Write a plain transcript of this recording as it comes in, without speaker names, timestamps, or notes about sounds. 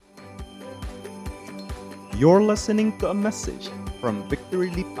You're listening to a message from Victory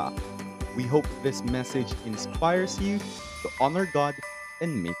Lipa. We hope this message inspires you to honor God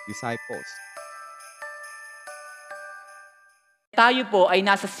and make disciples. Tayo po ay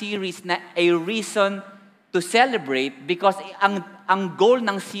nasa series na A Reason to Celebrate because ang goal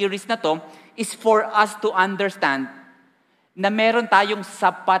ng series na to is for us to understand na meron tayong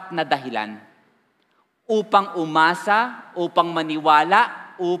sapat na dahilan upang umasa, upang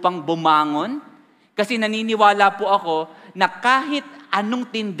maniwala, upang bumangon. Kasi naniniwala po ako na kahit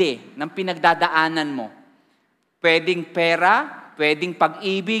anong tindi ng pinagdadaanan mo, pwedeng pera, pwedeng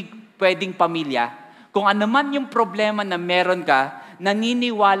pag-ibig, pwedeng pamilya, kung ano man yung problema na meron ka,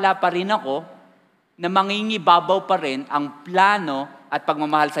 naniniwala pa rin ako na mangingibabaw pa rin ang plano at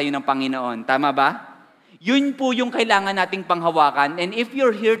pagmamahal sa iyo ng Panginoon. Tama ba? Yun po yung kailangan nating panghawakan. And if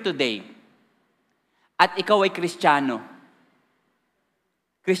you're here today, at ikaw ay Kristiyano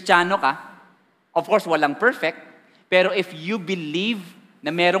ka, of course, walang perfect, pero if you believe na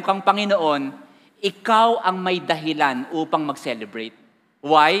meron kang Panginoon, ikaw ang may dahilan upang mag-celebrate.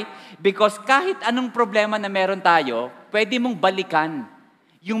 Why? Because kahit anong problema na meron tayo, pwede mong balikan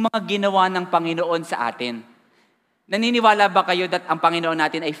yung mga ginawa ng Panginoon sa atin. Naniniwala ba kayo that ang Panginoon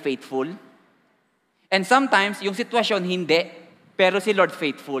natin ay faithful? And sometimes, yung sitwasyon hindi, pero si Lord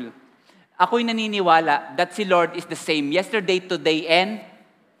faithful. Ako'y naniniwala that si Lord is the same yesterday, today, and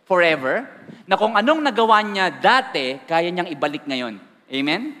forever, na kung anong nagawa niya dati, kaya niyang ibalik ngayon.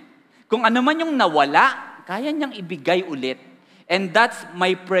 Amen? Kung ano man yung nawala, kaya niyang ibigay ulit. And that's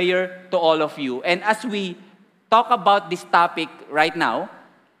my prayer to all of you. And as we talk about this topic right now,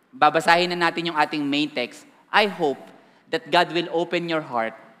 babasahin na natin yung ating main text. I hope that God will open your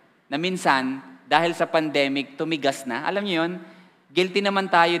heart na minsan, dahil sa pandemic, tumigas na. Alam niyo yun? Guilty naman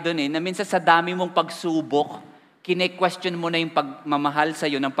tayo dun na minsan sa dami mong pagsubok, kine-question mo na yung pagmamahal sa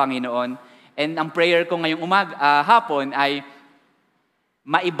iyo ng Panginoon. And ang prayer ko ngayong hapon ay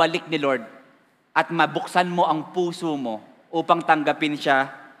maibalik ni Lord at mabuksan mo ang puso mo upang tanggapin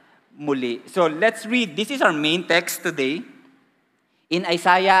siya muli. So let's read. This is our main text today in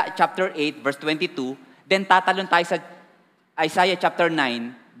Isaiah chapter 8 verse 22. Then tatalon tayo sa Isaiah chapter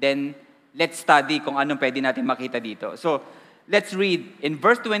 9. Then let's study kung anong pwede natin makita dito. So let's read. In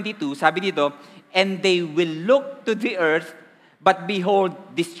verse 22, sabi dito, "And they will look to the earth, but behold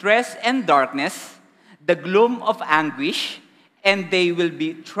distress and darkness, the gloom of anguish, and they will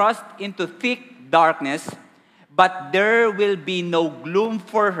be thrust into thick darkness, but there will be no gloom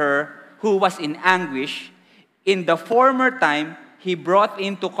for her who was in anguish. In the former time, he brought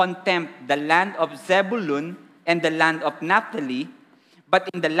into contempt the land of Zebulun and the land of Naphtali, but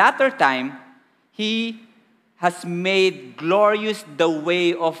in the latter time, he has made glorious the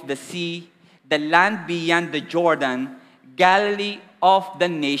way of the sea, the land beyond the Jordan, Galilee of the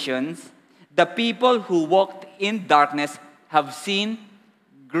nations. The people who walked in darkness have seen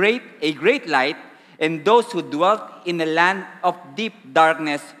a great light, and those who dwelt in a land of deep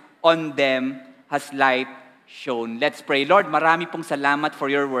darkness, on them has light shone." Let's pray. Lord, marami pong salamat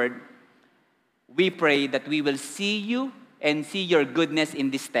for your word. We pray that we will see you and see your goodness in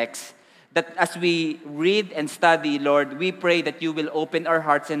this text. That as we read and study, Lord, we pray that you will open our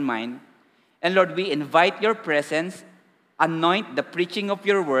hearts and mind. And Lord, we invite your presence, anoint the preaching of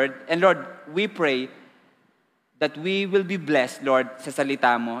your word. And Lord, we pray that we will be blessed, Lord, sa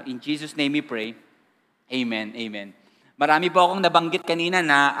salita mo. In Jesus' name we pray. Amen. Amen. Marami po akong nabanggit kanina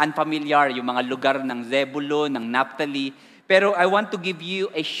na unfamiliar yung mga lugar ng Zebulun, ng Naphtali. Pero I want to give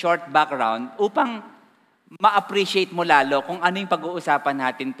you a short background upang ma-appreciate mo lalo kung ano yung pag-uusapan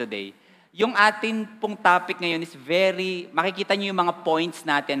natin today. Yung atin pong topic ngayon is makikita niyo yung mga points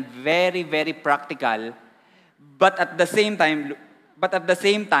natin, very, very practical. But at the same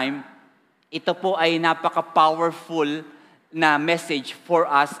time, ito po ay napaka-powerful na message for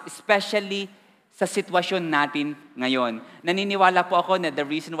us, especially sa sitwasyon natin ngayon. Naniniwala po ako na the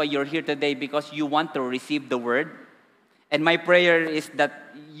reason why you're here today because you want to receive the word. And my prayer is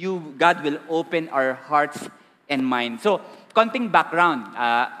that God will open our hearts and mind. So, konting background.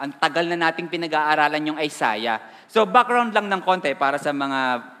 Ang tagal na nating pinag-aaralan yung Isaiah. So, background lang ng konti para sa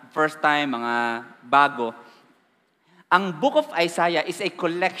mga first time, mga bago. Ang book of Isaiah is a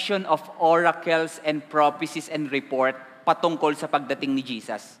collection of oracles and prophecies and report patungkol sa pagdating ni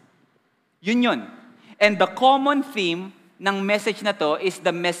Jesus. Yun. And the common theme ng message na to is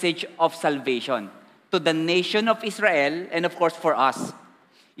the message of salvation to the nation of Israel and of course for us.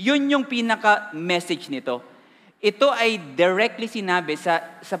 Yun yung pinaka-message nito. Ito ay directly sinabi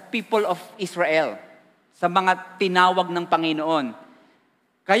sa people of Israel, sa mga tinawag ng Panginoon.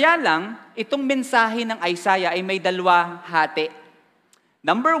 Kaya lang, itong mensahe ng Isaiah ay may dalawa hati.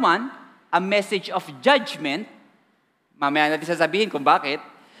 Number one, a message of judgment. Mamaya natin sasabihin kung bakit.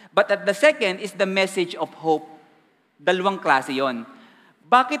 But at the second is the message of hope. Dalawang klase yon.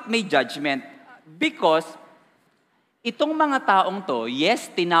 Bakit may judgment? Because itong mga taong to,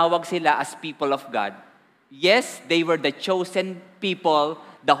 yes, tinawag sila as people of God. Yes, they were the chosen people,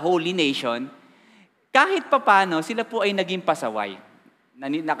 the holy nation. Kahit papano, sila po ay naging pasaway.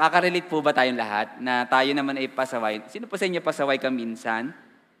 Nakaka-relate po ba tayong lahat na tayo naman ay pasaway? Sino po sa inyo pasaway ka minsan?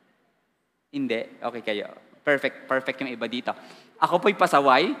 Hindi? Okay kayo. Perfect yung iba dito. Ako po'y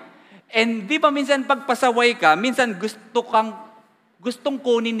pasaway. And di ba minsan pag pasaway ka, minsan gustong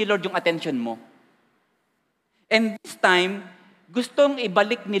kunin ni Lord yung attention mo. And this time, gustong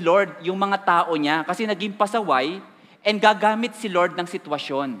ibalik ni Lord yung mga tao niya kasi naging pasaway and gagamit si Lord ng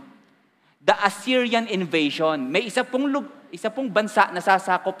sitwasyon. The Assyrian invasion. May isa pong bansa na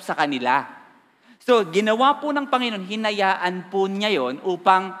sasakop sa kanila. So, ginawa po ng Panginoon, hinayaan po niya yon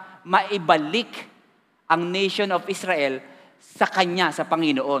upang maibalik ang nation of Israel sa Kanya, sa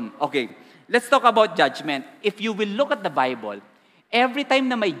Panginoon. Okay, let's talk about judgment. If you will look at the Bible, every time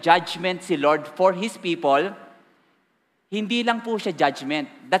na may judgment si Lord for His people, hindi lang po siya judgment.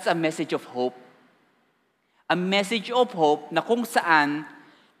 That's a message of hope. A message of hope na kung saan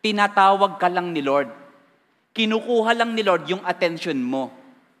tinatawag ka lang ni Lord. Kinukuha lang ni Lord yung attention mo.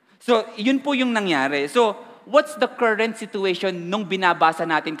 So, yun po yung nangyari. So, what's the current situation nung binabasa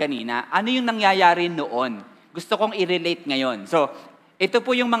natin kanina? Ano yung nangyayari noon? Gusto kong i-relate ngayon. So, ito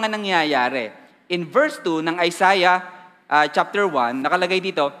po yung mga nangyayari. In verse 2 ng Isaiah chapter 1, nakalagay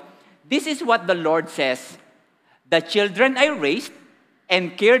dito, "This is what the Lord says, the children I raised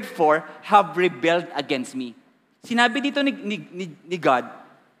and cared for have rebelled against me." Sinabi dito ni God,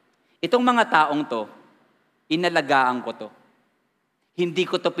 itong mga taong to, inalagaan ko to. Hindi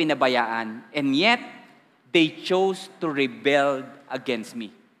ko to pinabayaan. And yet, they chose to rebel against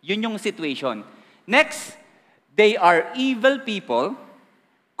me. Yun yung situation. Next, they are evil people,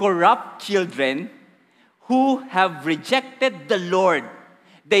 corrupt children, who have rejected the Lord.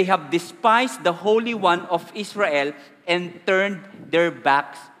 They have despised the Holy One of Israel and turned their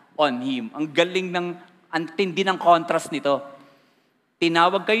backs on Him. Ang galing ang tindi ng contrast nito.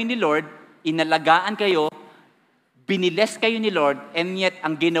 Tinawag kayo ni Lord, inalagaan kayo, biniles kayo ni Lord, and yet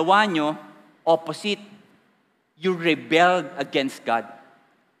ang ginawa nyo, opposite. You rebelled against God.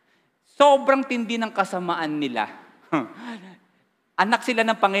 Sobrang tindi ng kasamaan nila. Anak sila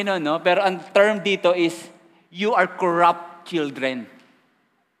ng Panginoon, no? Pero ang term dito is, you are corrupt children.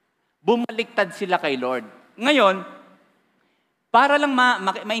 Bumaliktad sila kay Lord. Ngayon, para lang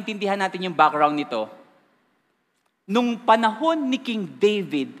maintindihan natin yung background nito, nung panahon ni King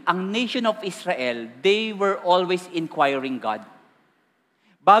David, ang nation of Israel, they were always inquiring God.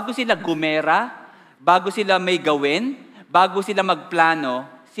 Bago sila gumera, bago sila may gawin, bago sila magplano,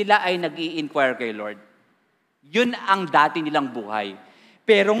 sila ay nag-i-inquire kay Lord. Yun ang dati nilang buhay.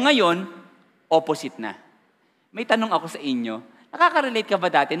 Pero ngayon, opposite na. May tanong ako sa inyo, nakaka-relate ka ba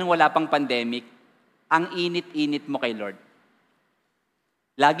dati nung wala pang pandemic, ang init-init mo kay Lord?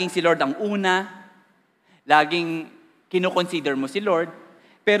 Laging si Lord ang una, laging kinoconsider mo si Lord,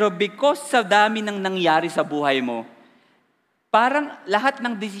 pero because sa dami ng nangyari sa buhay mo, parang lahat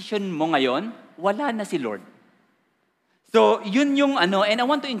ng decision mo ngayon, wala na si Lord. So, yun yung and I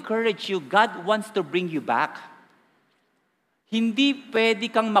want to encourage you, God wants to bring you back. Hindi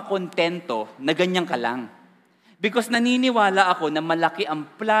pwede kang makontento na ganyan ka lang. Because naniniwala ako na malaki ang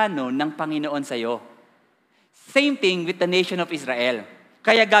plano ng Panginoon sa'yo. Same thing with the nation of Israel.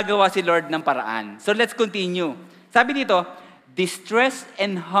 Kaya gagawa si Lord ng paraan. So let's continue. Sabi dito, distressed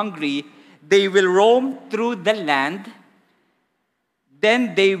and hungry, they will roam through the land.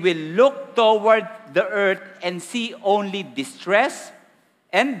 Then they will look toward the earth and see only distress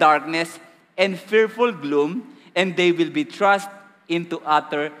and darkness and fearful gloom, and they will be thrust into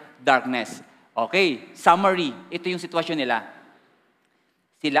utter darkness. Okay, summary. Ito yung sitwasyon nila.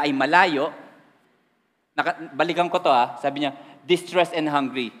 Sila ay malayo. Balikan ko to Sabi niya, distressed and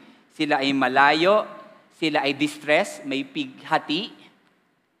hungry. Sila ay malayo, sila ay distressed, may pighati.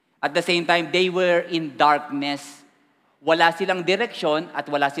 At the same time, they were in darkness. Wala silang direksyon at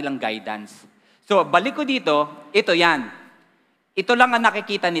wala silang guidance. So, balik ko dito, ito yan. Ito lang ang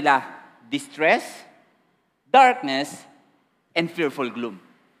nakikita nila. Distress, darkness, and fearful gloom.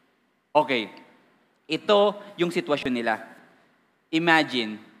 Okay. Ito yung sitwasyon nila.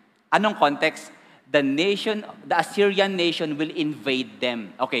 Imagine, anong context? The Assyrian nation will invade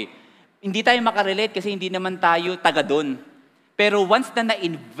them. Okay. Hindi tayo makarelate kasi hindi naman tayo taga doon. Pero once na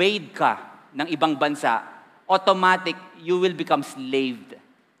na-invade ka ng ibang bansa, automatic, you will become slaved.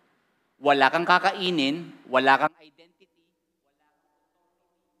 Wala kang kakainin, wala kang identity,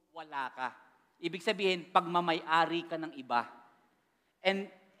 wala ka. Ibig sabihin, pagmamay-ari ka ng iba. And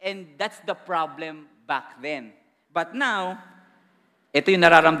that's the problem back then. But now, ito yung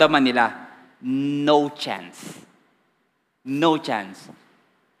nararamdaman nila. No chance. No chance.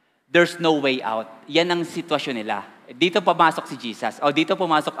 There's no way out. Yan ang sitwasyon nila. Dito pumasok si Jesus. O dito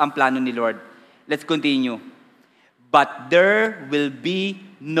pumasok ang plano ni Lord. Let's continue. But there will be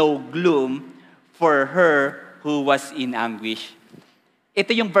no gloom for her who was in anguish.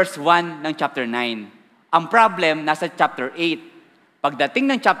 Ito yung verse 1 ng chapter 9. Ang problem, nasa chapter 8. Pagdating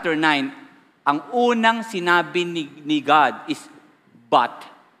ng chapter 9, ang unang sinabi ni God is, but.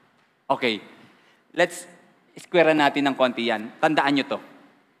 Okay, let's square natin ng konti yan. Tandaan nyo to.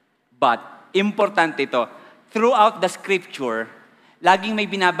 But, importante ito. Throughout the scripture, laging may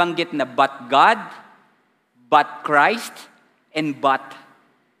binabanggit na but God, but Christ, and but.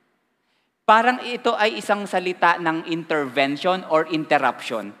 Parang ito ay isang salita ng intervention or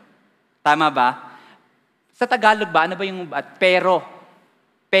interruption. Tama ba? Sa Tagalog ba? Ano ba yung but? Pero.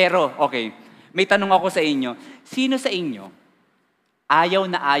 Pero, okay. May tanong ako sa inyo. Sino sa inyo ayaw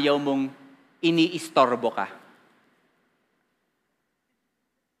na ayaw mong iniistorbo ka?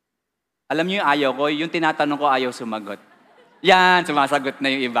 Alam niyo yung ayaw ko, yung tinatanong ko ayaw sumagot. Yan, sumasagot na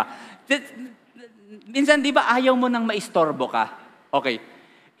yung iba. Minsan, di ba ayaw mo nang maistorbo ka? Okay.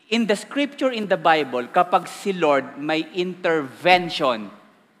 In the scripture, in the Bible, kapag si Lord may intervention,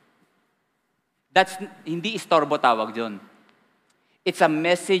 that's, hindi istorbo tawag dun. It's a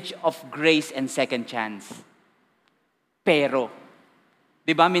message of grace and second chance. Pero,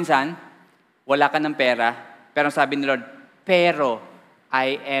 di ba minsan, wala ka ng pera, pero sabi ni Lord, pero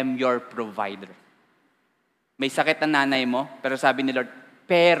I am your provider. May sakit na nanay mo, pero sabi ni Lord,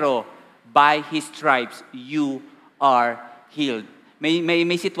 pero by His stripes, you are healed.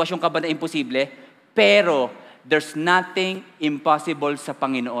 May sitwasyon ka ba na imposible? Pero there's nothing impossible sa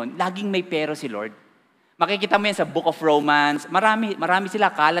Panginoon. Laging may pero si Lord. Makikita mo yan sa Book of Romans. Marami sila,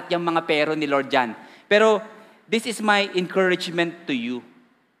 kalat yung mga pero ni Lord dyan. Pero this is my encouragement to you.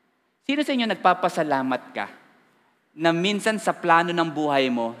 Sino sa inyo nagpapasalamat ka na minsan sa plano ng buhay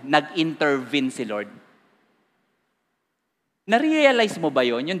mo, nag-intervene si Lord? Na-realize mo ba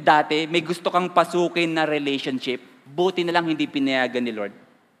yon? Yung dati, may gusto kang pasukin na relationship, buti na lang hindi pinayagan ni Lord.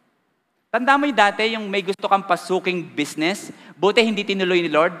 Tanda mo yung dati, yung may gusto kang pasuking business, buti hindi tinuloy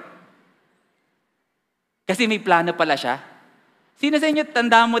ni Lord? Kasi may plano pala siya. Sino sa inyo,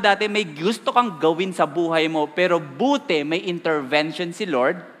 tanda mo dati, may gusto kang gawin sa buhay mo, pero buti may intervention si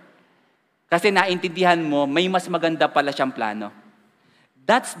Lord, kasi naintindihan mo, may mas maganda pala siyang plano.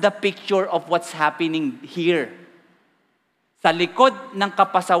 That's the picture of what's happening here. Sa likod ng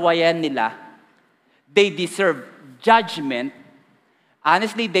kapasawayan nila, they deserve judgment.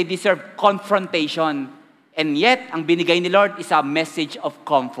 Honestly, they deserve confrontation. And yet, ang binigay ni Lord is a message of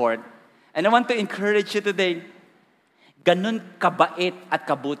comfort. And I want to encourage you today, ganun kabait at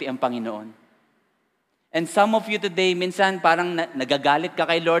kabuti ang Panginoon. And some of you today, minsan parang nagagalit ka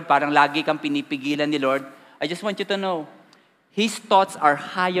kay Lord, parang lagi kang pinipigilan ni Lord. I just want you to know, His thoughts are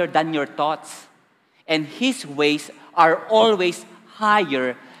higher than your thoughts. And His ways are always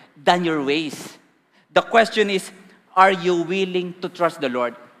higher than your ways. The question is, are you willing to trust the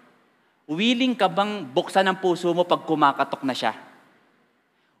Lord? Willing ka bang buksan ang puso mo pag kumakatok na siya?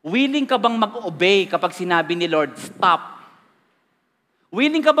 Willing ka bang mag-obey kapag sinabi ni Lord, stop?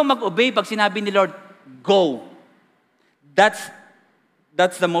 Willing ka bang mag-obey pag sinabi ni Lord, go? That's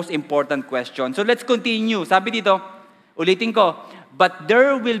the most important question. So let's continue. Sabi dito, ulitin ko, but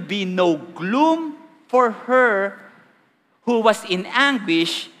there will be no gloom for her who was in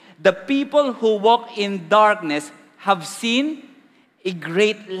anguish. The people who walk in darkness have seen a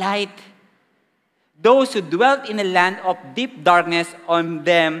great light. Those who dwelt in a land of deep darkness, on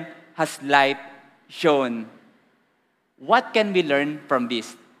them has light shone. What can we learn from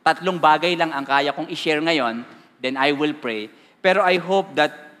this? Tatlong bagay lang ang kaya kong i-share ngayon, then I will pray. Pero I hope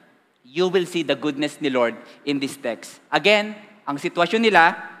that you will see the goodness ni Lord in this text. Again, ang sitwasyon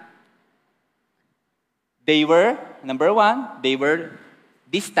nila, number 1, they were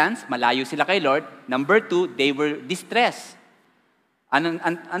distant, malayo sila kay Lord. Number 2, they were distressed. Ano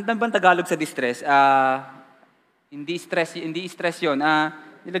bang Tagalog sa distress? Hindi stress yun.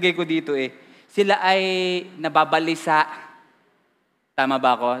 Nilagay ko dito eh. Sila ay nababalisa. Tama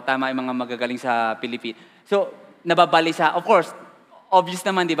ba ako? Tama yung mga magagaling sa Pilipinas. So, nababalisa. Of course, obvious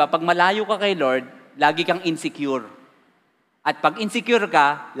naman, di ba? Pag malayo ka kay Lord, lagi kang insecure. At pag insecure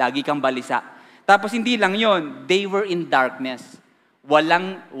ka, lagi kang balisa. Tapos hindi lang yon, they were in darkness.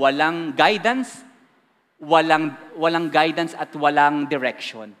 Walang guidance, walang guidance at walang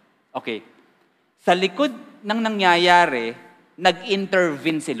direction. Okay. Sa likod ng nangyayari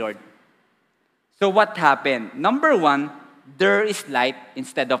nag-intervene si Lord. So what happened? Number one, there is light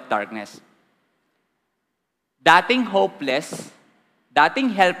instead of darkness. Dating hopeless,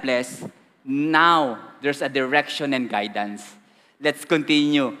 dating helpless, now there's a direction and guidance. Let's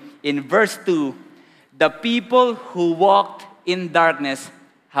continue. In verse 2, the people who walked in darkness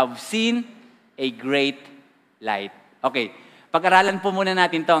have seen a great light. Okay, pag-aralan po muna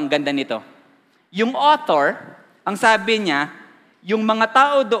natin to, ang ganda nito. Yung author, ang sabi niya, yung mga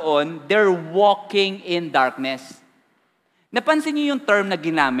tao doon, they're walking in darkness. Napansin niyo yung term na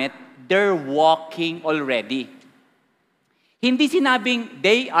ginamit, they're walking already. Hindi sinabing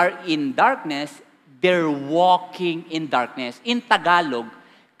they are in darkness, they're walking in darkness. In Tagalog,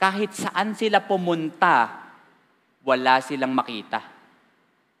 kahit saan sila pumunta, wala silang makita.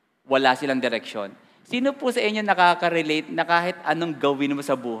 Wala silang direksyon. Sino po sa inyo nakaka-relate na kahit anong gawin mo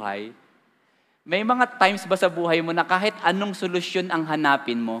sa buhay, may mga times ba sa buhay mo na kahit anong solusyon ang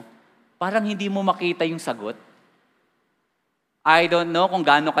hanapin mo, parang hindi mo makita yung sagot? I don't know kung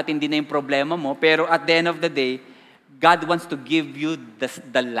gaano katindi na yung problema mo, pero at the end of the day, God wants to give you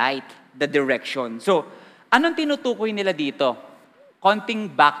the light, the direction. So, anong tinutukoy nila dito? Konting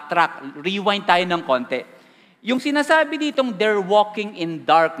backtrack, rewind tayo ng konti. Yung sinasabi ditong they're walking in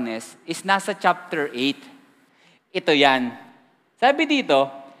darkness is nasa chapter 8. Ito yan. Sabi dito,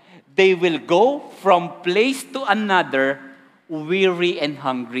 they will go from place to another, weary and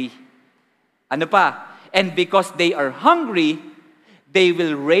hungry. Ano pa? And because they are hungry, they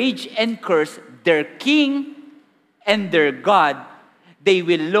will rage and curse their king and their God. They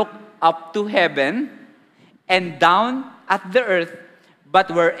will look up to heaven and down at the earth. But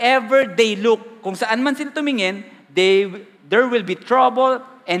wherever they look, kung saan man sila tumingin, there will be trouble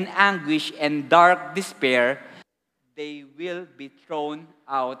and anguish and dark despair. They will be thrown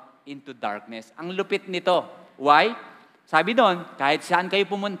out into darkness. Ang lupit nito. Why? Sabi doon, kahit saan kayo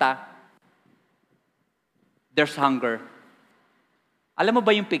pumunta, there's hunger. Alam mo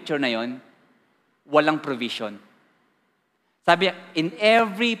ba yung picture na yon? Walang provision. Sabi, in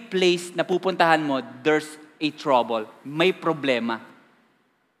every place na pupuntahan mo, there's a trouble. May problema.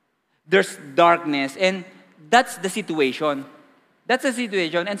 There's darkness. And that's the situation. That's the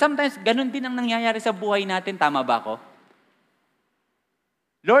situation. And sometimes, ganun din ang nangyayari sa buhay natin. Tama ba ako?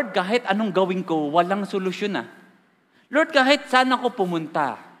 Lord, kahit anong gawin ko, walang solusyon na. Lord, kahit saan ako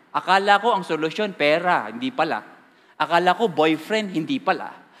pumunta, akala ko ang solusyon, pera, hindi pala. Akala ko boyfriend, hindi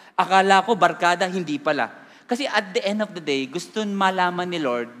pala. Akala ko barkada, hindi pala. Kasi at the end of the day, gusto malaman ni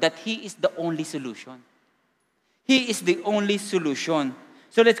Lord that He is the only solution. He is the only solution.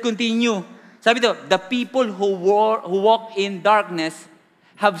 So let's continue. Sabi to, the people who walk in darkness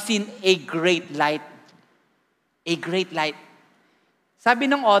have seen a great light. A great light. Sabi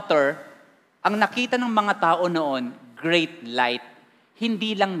ng author, ang nakita ng mga tao noon, great light.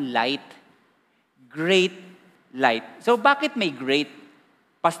 Hindi lang light. Great light. So bakit may great?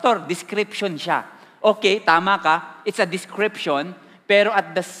 Pastor, description siya. Okay, tama ka. It's a description, pero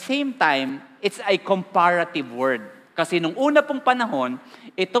at the same time, it's a comparative word. Kasi nung una pong panahon,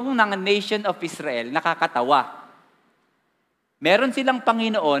 itong nation of Israel, nakakatawa. Meron silang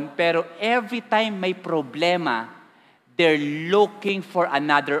Panginoon, pero every time may problema, they're looking for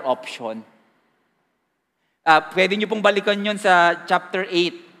another option. Pwede nyo pong balikan yun sa chapter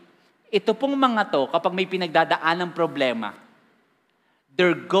 8. Ito pong mga to, kapag may pinagdadaan ng problema,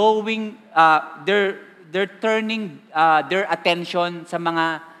 they're turning their attention sa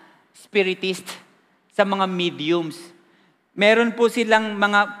mga spiritist, sa mga mediums. Meron po silang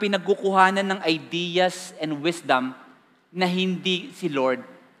mga pinagkukuhanan ng ideas and wisdom na hindi si Lord.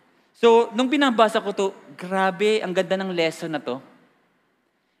 So, nung binabasa ko to, grabe, ang ganda ng lesson na to.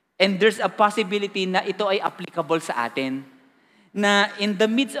 And there's a possibility na ito ay applicable sa atin. Na in the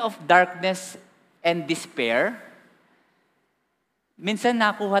midst of darkness and despair, minsan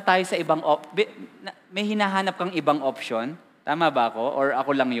nakuha tayo sa ibang, may hinahanap kang ibang option. Tama ba ako? Or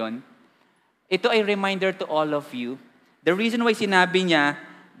ako lang yon? Ito ay reminder to all of you. The reason why sinabi niya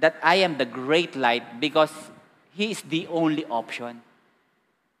that I am the great light because He is the only option.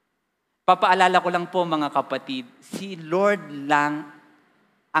 Papaalala ko lang po mga kapatid, si Lord lang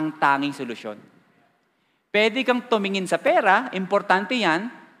ang tanging solusyon. Pwede kang tumingin sa pera, importante yan,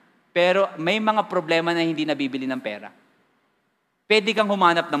 pero may mga problema na hindi nabibili ng pera. Pwede kang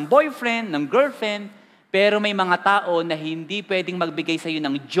humanap ng boyfriend, ng girlfriend, pero may mga tao na hindi pwedeng magbigay sa iyo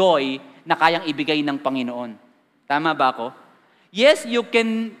ng joy na kayang ibigay ng Panginoon. Tama ba ako? Yes, you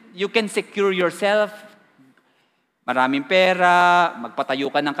can secure yourself. Maraming pera, magpatayo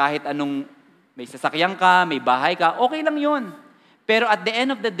ka ng kahit anong, may sasakyan ka, may bahay ka, okay lang yun. Pero at the end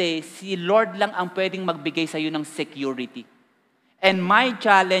of the day, si Lord lang ang pwedeng magbigay sa iyo ng security. And my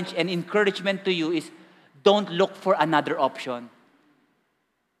challenge and encouragement to you is, don't look for another option.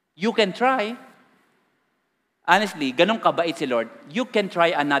 You can try. Honestly, ganun kabait si Lord. You can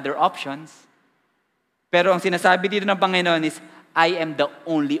try another options. Pero ang sinasabi dito ng Panginoon is, I am the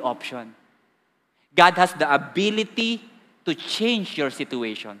only option. God has the ability to change your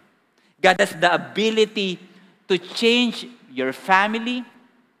situation. God has the ability to change your family,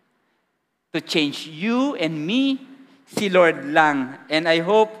 to change you and me. Si Lord lang. And I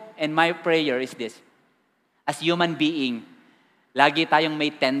hope, and my prayer is this, as human being, lagi tayong may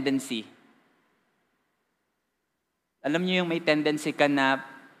tendency. Alam niyo yung may tendency ka na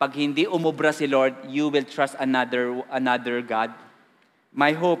pag hindi umubra si Lord, you will trust another God.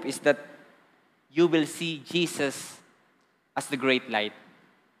 My hope is that you will see Jesus as the great light,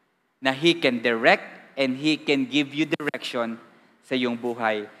 na He can direct and He can give you direction sa iyong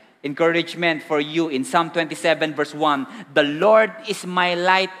buhay. Encouragement for you in Psalm 27 verse 1, the Lord is my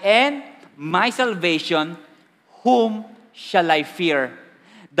light and my salvation, whom shall I fear?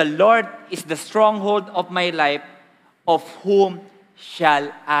 The Lord is the stronghold of my life, of whom shall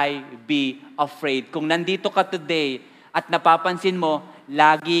I be afraid? Kung nandito ka today at napapansin mo,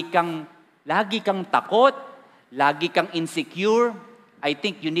 lagi kang takot, lagi kang insecure, I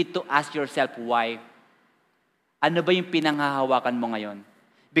think you need to ask yourself why. Ano ba yung pinanghahawakan mo ngayon?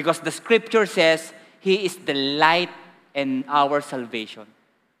 Because the scripture says, He is the light and our salvation.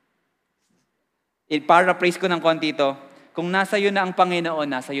 I-paraphrase ko ng konti ito, kung nasa iyo na ang Panginoon,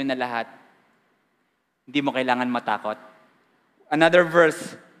 nasa iyo na lahat. Hindi mo kailangan matakot. Another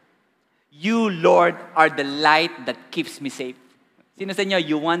verse, you, Lord, are the light that keeps me safe. Sino sa inyo,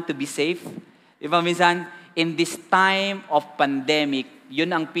 you want to be safe? Diba minsan, in this time of pandemic,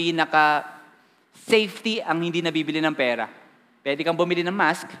 yun ang pinaka-safety ang hindi nabibili ng pera. Pwede kang bumili ng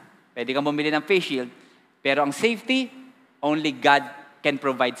mask, pwede kang bumili ng face shield, pero ang safety, only God can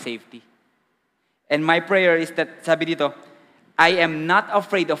provide safety. And my prayer is that, sabi dito, I am not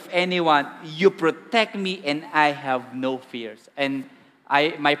afraid of anyone. You protect me and I have no fears. And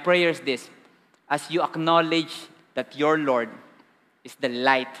my prayer is this, as you acknowledge that your Lord is the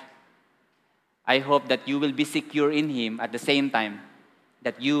light, I hope that you will be secure in Him at the same time,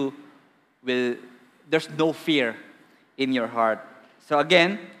 that there's no fear in your heart. So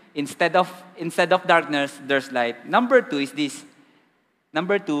again, instead of darkness, there's light. Number two is this,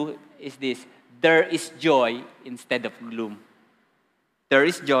 there is joy instead of gloom. There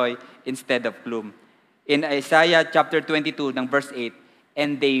is joy instead of gloom. In Isaiah chapter 22, ng verse 8,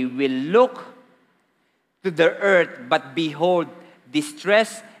 and they will look to the earth, but behold,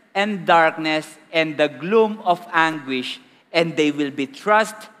 distress and darkness and the gloom of anguish, and they will be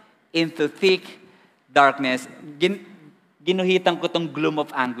thrust into thick darkness. Ginuhitan ko tong gloom of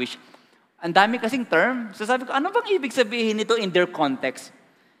anguish. Ang dami kasing term. So sabi ko, ano bang ibig sabihin nito in their context?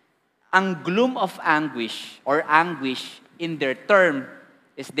 Ang gloom of anguish or anguish in their term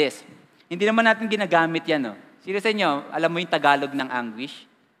is this. Hindi naman natin ginagamit yan. No? Sino sa inyo, alam mo yung Tagalog ng anguish?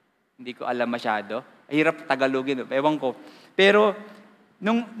 Hindi ko alam masyado. Hirap Tagalogin. Ewan ko. Pero,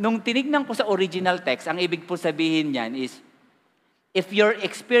 nung tinignan ko sa original text, ang ibig po sabihin niyan is, if you're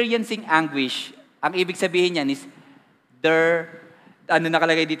experiencing anguish, ang ibig sabihin niyan is,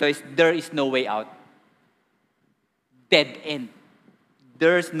 nakalagay dito is, there is no way out. Dead end.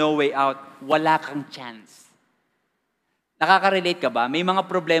 There's no way out. Wala kang chance. Nakaka-relate ka ba? May mga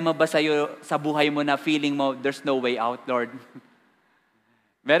problema ba sa buhay mo na feeling mo, there's no way out, Lord?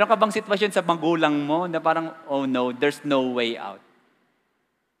 Meron ka bang sitwasyon sa magulang mo na parang, oh no, there's no way out?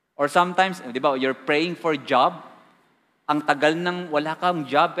 Or sometimes, di ba, you're praying for job, ang tagal ng wala kang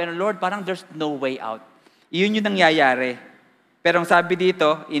job, pero Lord, parang there's no way out. Iyon yung nangyayari. Pero ang sabi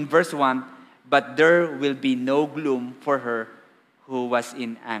dito, in verse 1, but there will be no gloom for her who was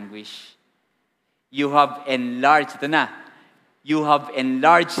in anguish. You have enlarged, ito na, you have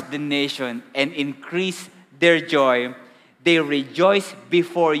enlarged the nation and increased their joy. They rejoice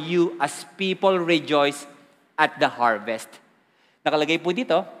before you as people rejoice at the harvest. Nakalagay po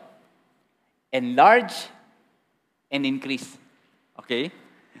dito, enlarge and increase. Okay?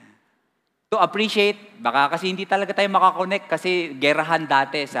 To appreciate, baka kasi hindi talaga tayo makakonect kasi gerahan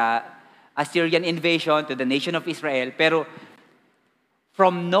dati sa Assyrian invasion to the nation of Israel. Pero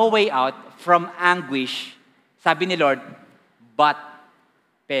from no way out, from anguish, sabi ni Lord,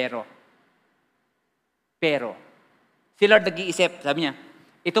 pero. Si Lord nag-iisip, sabi niya,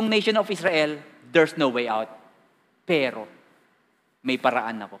 itong nation of Israel, there's no way out. Pero, may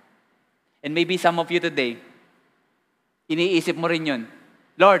paraan ako. And maybe some of you today, iniisip mo rin yun,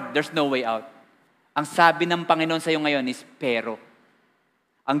 Lord, there's no way out. Ang sabi ng Panginoon sa iyo ngayon is pero.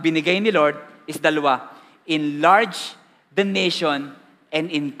 Ang binigay ni Lord is dalawa, enlarge the nation and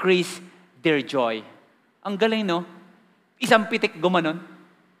increase their joy. Ang galing, no? Isang pitik gumanon.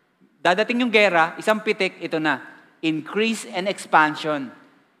 Dadating yung gera, isang pitik, ito na. Increase and expansion.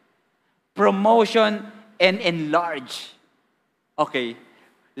 Promotion and enlarge. Okay.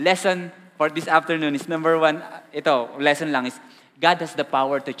 Lesson for this afternoon is number 1. Ito, lesson lang is, God has the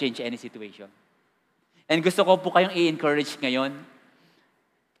power to change any situation. And gusto ko po kayong i-encourage ngayon.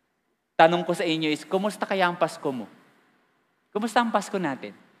 Tanong ko sa inyo is, kumusta kaya ang Pasko mo? Kumusta ang Pasko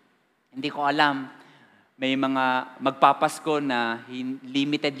natin? Hindi ko alam. May mga magpapasko na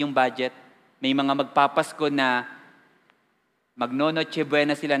limited yung budget. May mga magpapasko na magnonoche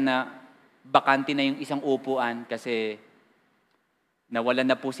buena sila na bakante na yung isang upuan kasi nawalan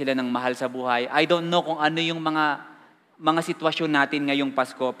na po sila ng mahal sa buhay. I don't know kung ano yung mga sitwasyon natin ngayong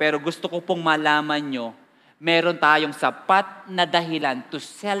Pasko. Pero gusto ko pong malaman nyo, meron tayong sapat na dahilan to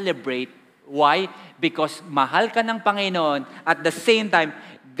celebrate. Why? Because mahal ka ng Panginoon. At the same time,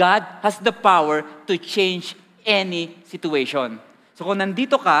 God has the power to change any situation. So kung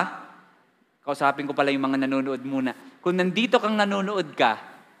nandito ka, kausapin ko pala yung mga nanonood muna. Kung nandito kang nanonood ka,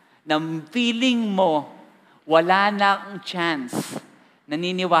 na feeling mo, wala na ang chance,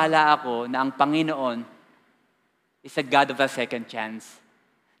 naniniwala ako na ang Panginoon is a God of a second chance.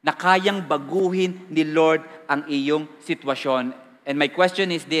 Na kayang baguhin ni Lord ang iyong sitwasyon. And my question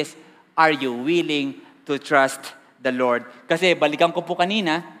is this, are you willing to trust the Lord? Kasi balikan ko po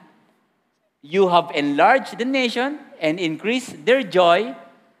kanina, you have enlarged the nation and increased their joy.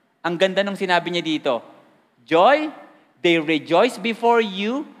 Ang ganda nung sinabi niya dito. Joy, they rejoice before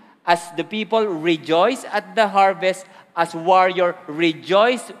you as the people rejoice at the harvest, as warrior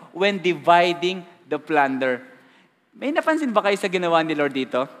rejoice when dividing the plunder. May napansin ba kayo sa ginawa ni Lord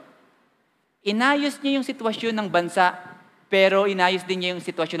dito? Inayos niya yung sitwasyon ng bansa, pero inayos din niya yung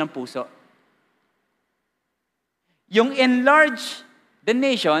sitwasyon ng puso. Yung enlarge the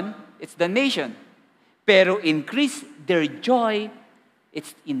nation, it's the nation. Pero increase their joy,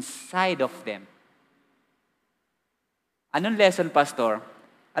 it's inside of them. Anong lesson, Pastor?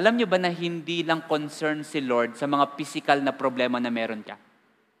 Alam niyo ba na hindi lang concern si Lord sa mga physical na problema na meron ka?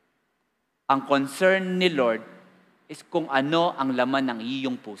 Ang concern ni Lord is kung ano ang laman ng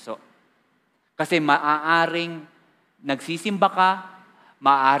iyong puso. Kasi maaaring nagsisimba ka,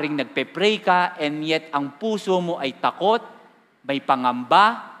 maaaring nagpe-pray ka, and yet ang puso mo ay takot, may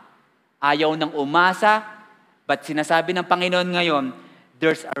pangamba, ayaw ng umasa, but sinasabi ng Panginoon ngayon,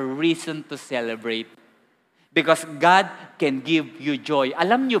 there's a reason to celebrate. Because God can give you joy.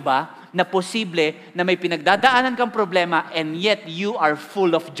 Alam nyo ba na posible na may pinagdadaanan kang problema and yet you are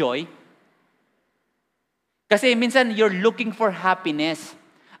full of joy? Kasi minsan you're looking for happiness.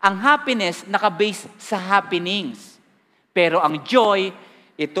 Ang happiness nakabase sa happenings. Pero ang joy,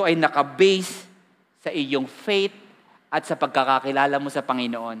 ito ay nakabase sa iyong faith at sa pagkakakilala mo sa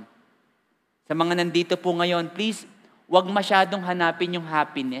Panginoon. Sa mga nandito po ngayon, please, huwag masyadong hanapin yung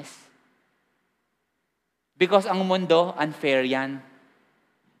happiness. Because ang mundo, unfair yan.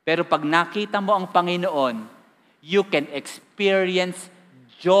 Pero pag nakita mo ang Panginoon, you can experience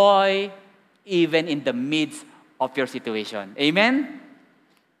joy even in the midst of your situation. Amen?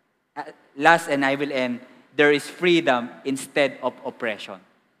 Last, and I will end, there is freedom instead of oppression.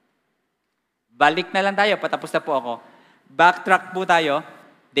 Balik na lang tayo, patapos na po ako. Backtrack po tayo.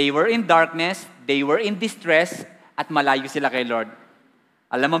 They were in darkness, they were in distress, at malayo sila kay Lord.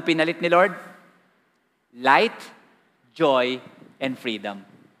 Alam mo ang pinalit ni Lord? Light, joy, and freedom.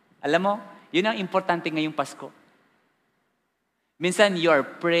 Alam mo, yun ang importante ngayong Pasko. Minsan, you are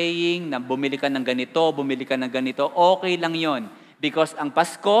praying na bumili ka ng ganito, bumili ka ng ganito. Okay lang yon. Because ang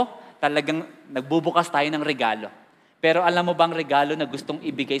Pasko, talagang nagbubukas tayo ng regalo. Pero alam mo bang regalo na gustong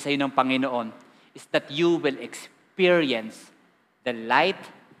ibigay sa iyo ng Panginoon is that you will experience the light,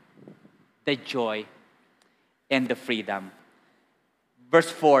 the joy, and the freedom. Verse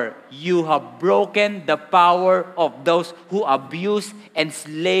 4, you have broken the power of those who abuse and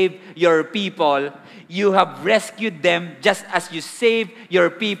slave your people. You have rescued them just as you saved your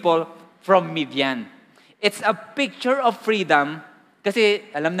people from Midian. It's a picture of freedom kasi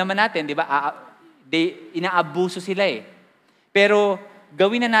alam naman natin, di ba, inaabuso sila eh. Pero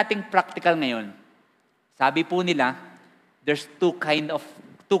gawin na nating practical ngayon. Sabi po nila, there's two kinds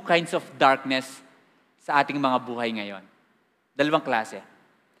of darkness sa ating mga buhay ngayon. Dalawang klase.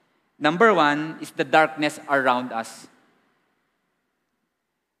 Number 1 is the darkness around us.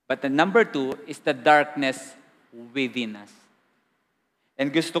 But the number 2 is the darkness within us. And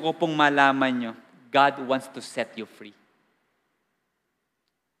gusto ko pong malaman nyo, God wants to set you free.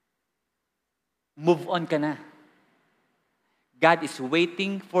 Move on ka na. God is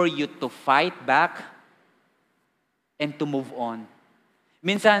waiting for you to fight back and to move on.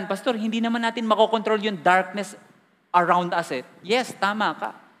 Minsan, Pastor, hindi naman natin makokontrol yung darkness around us. Yes, tama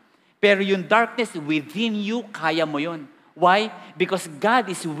ka. Pero yung darkness within you, kaya mo yun. Why? Because God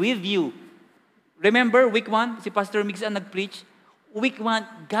is with you. Remember, week 1, si Pastor Mix ang nag-preach. Week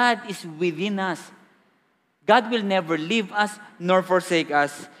 1, God is within us. God will never leave us nor forsake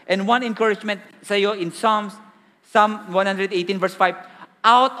us. And one encouragement sa iyo in Psalm 118 verse 5,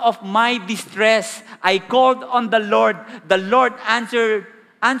 out of my distress, I called on the Lord. The Lord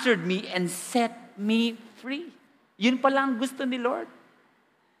answered me and set me free. Yun pala ang gusto ni Lord.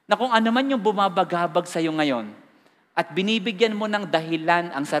 Na kung ano man yung bumabagabag sa iyo ngayon, at binibigyan mo ng dahilan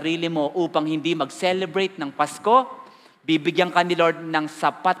ang sarili mo upang hindi mag-celebrate ng Pasko, bibigyan ka ni Lord ng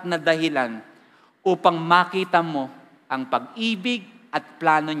sapat na dahilan upang makita mo ang pag-ibig at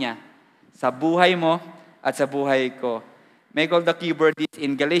plano niya sa buhay mo at sa buhay ko. May call the keyword is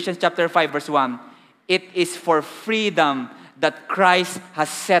in Galatians chapter 5 verse 1. It is for freedom that Christ has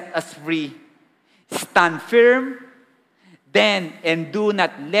set us free. Stand firm, then, and do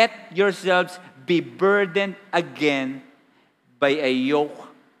not let yourselves be burdened again by a yoke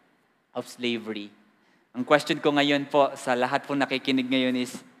of slavery. Ang question ko ngayon po sa lahat po nakikinig ngayon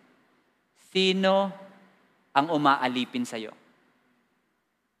is, sino ang umaalipin sa'yo?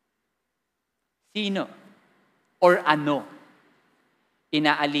 Sino? Or ano?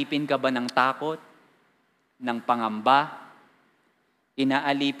 Inaalipin ka ba ng takot? Ng pangamba?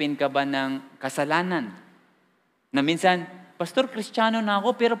 Inaalipin ka ba ng kasalanan? Na minsan, Pastor, Kristiyano na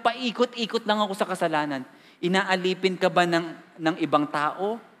ako, pero paikot-ikot lang ako sa kasalanan. Inaalipin ka ba ng ibang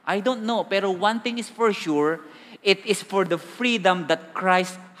tao? I don't know. Pero one thing is for sure, it is for the freedom that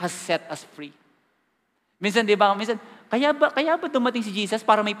Christ has set us free. Minsan, di ba? Minsan, kaya ba dumating si Jesus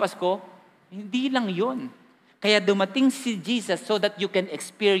para may Pasko? Hindi lang yun. Kaya dumating si Jesus so that you can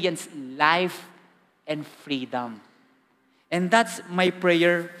experience life and freedom. And that's my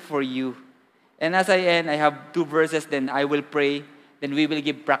prayer for you. And as I end, I have 2 verses, then I will pray, then we will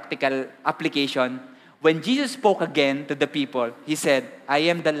give practical application. When Jesus spoke again to the people, He said, I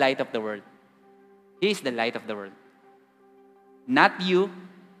am the light of the world. He is the light of the world. Not you,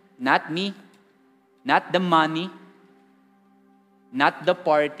 not me, not the money, not the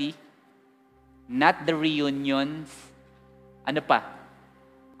party, not the reunions. Ano pa?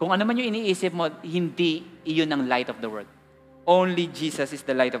 Kung ano man yung iniisip mo, hindi iyon ang light of the world. Only Jesus is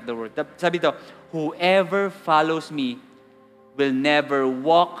the light of the world. Sabi ito, whoever follows me will never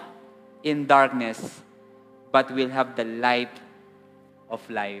walk in darkness, but will have the light of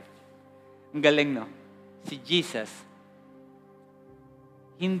life. Ang galing, no? Si Jesus,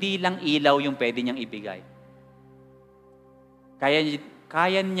 hindi lang ilaw yung pwede niyang ibigay.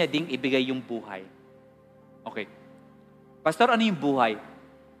 Kaya niya ding ibigay yung buhay. Okay. Pastor, ano yung buhay?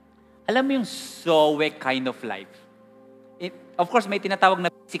 Alam mo yung Zoe kind of life? Of course, may tinatawag na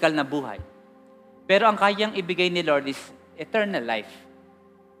physical na buhay. Pero ang kayang ibigay ni Lord is eternal life.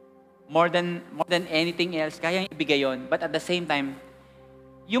 More than anything else, kayang ibigay yon. But at the same time,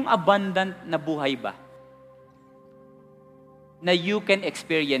 yung abundant na buhay ba? Na you can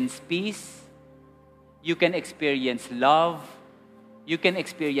experience peace, you can experience love, you can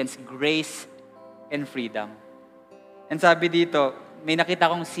experience grace and freedom. And sabi dito, may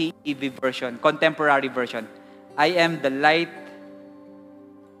nakita kong CEV version, contemporary version. I am the light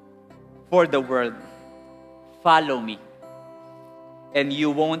for the world. Follow me. And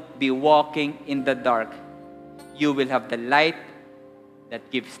you won't be walking in the dark. You will have the light that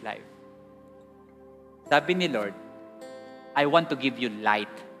gives life. Sabi ni Lord, I want to give you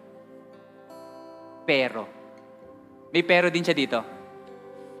light. Pero, may pero din siya dito.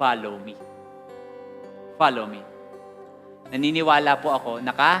 Follow me. Follow me. Naniniwala po ako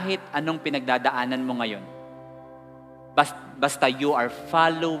na kahit anong pinagdadaanan mo ngayon, basta you are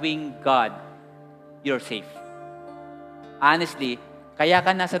following God, you're safe. Honestly, kaya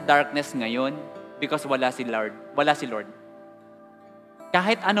ka nasa darkness ngayon because wala si Lord. Wala si Lord.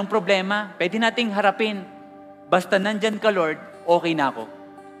 Kahit anong problema, pwede nating harapin. Basta nandyan ka, Lord, okay na ako.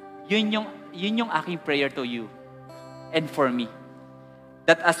 Yun yung aking prayer to you and for me.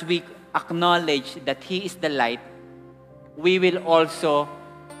 That as we acknowledge that He is the light, we will also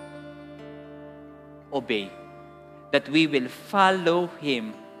obey. That we will follow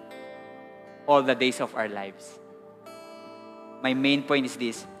Him all the days of our lives. My main point is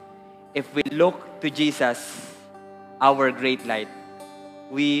this. If we look to Jesus, our great light,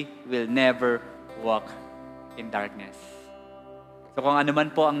 we will never walk in darkness. So kung ano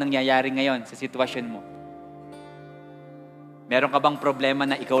man po ang nangyayari ngayon sa sitwasyon mo, meron ka bang problema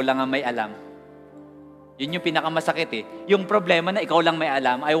na ikaw lang ang may alam? Yun yung pinakamasakit eh. Yung problema na ikaw lang may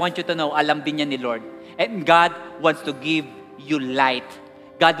alam, I want you to know, alam din yan ni Lord. And God wants to give you light.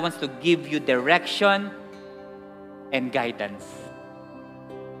 God wants to give you direction and guidance.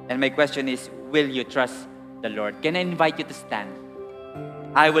 And my question is, will you trust the Lord? Can I invite you to stand?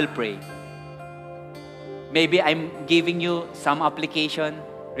 I will pray. Maybe I'm giving you some application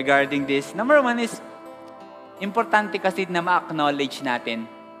regarding this. Number one is, importante kasi na ma-acknowledge natin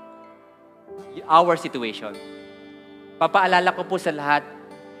our situation. Papaalala ko po sa lahat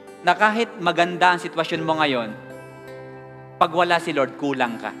na kahit maganda ang sitwasyon mo ngayon, pag wala si Lord,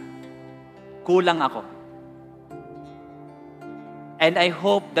 kulang ka. Kulang ako. And I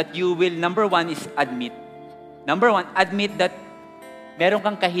hope that you will, number one is admit. Number one, admit that meron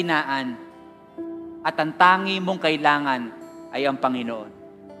kang kahinaan at ang tangi mong kailangan ay ang Panginoon.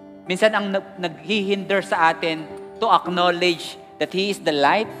 Minsan ang naghihinder sa atin to acknowledge that He is the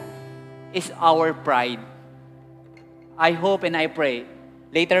light is our pride. I hope and I pray,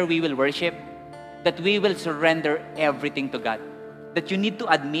 later we will worship, that we will surrender everything to God. That you need to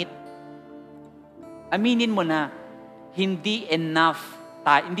admit, aminin mo na, hindi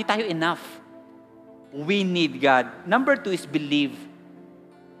tayo enough. We need God. Number two is believe.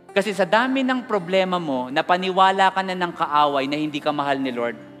 Kasi sa dami ng problema mo, napaniwala ka na ng kaaway na hindi ka mahal ni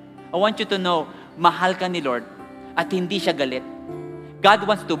Lord. I want you to know, mahal ka ni Lord at hindi siya galit. God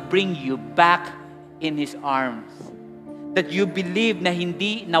wants to bring you back in His arms. That you believe na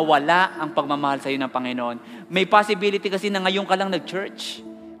hindi nawala ang pagmamahal sa iyo ng Panginoon. May possibility kasi na ngayon ka lang nag-church.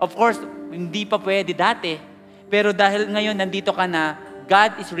 Of course, hindi pa pwede dati. Pero dahil ngayon nandito ka na,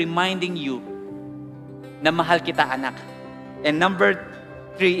 God is reminding you na mahal kita, anak. And number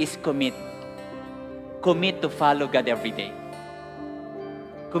three is commit. Commit to follow God every day.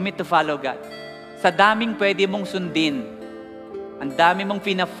 Commit to follow God. Sa daming pwede mong sundin, ang dami mong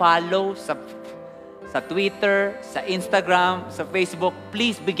pina-follow sa Twitter, sa Instagram, sa Facebook,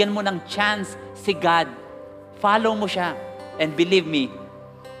 please, bigyan mo ng chance si God. Follow mo siya. And believe me,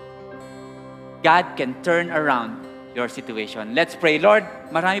 God can turn around your situation. Let's pray. Lord,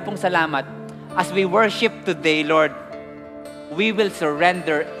 marami pong salamat. As we worship today, Lord, we will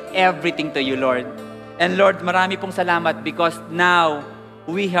surrender everything to you, Lord. And Lord, marami pong salamat because now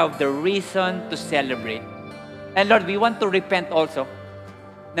we have the reason to celebrate. And Lord, we want to repent also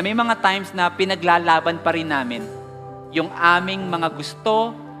na may mga times na pinaglalaban pa rin namin yung aming mga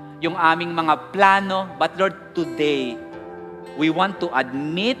gusto, yung aming mga plano. But Lord, today, we want to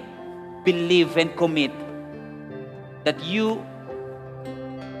admit, believe, and commit that you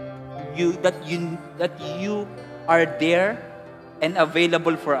are there and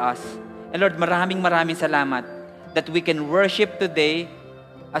available for us. And Lord, maraming salamat that we can worship today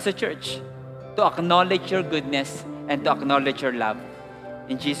as a church to acknowledge your goodness and to acknowledge your love.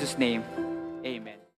 In Jesus' name, amen.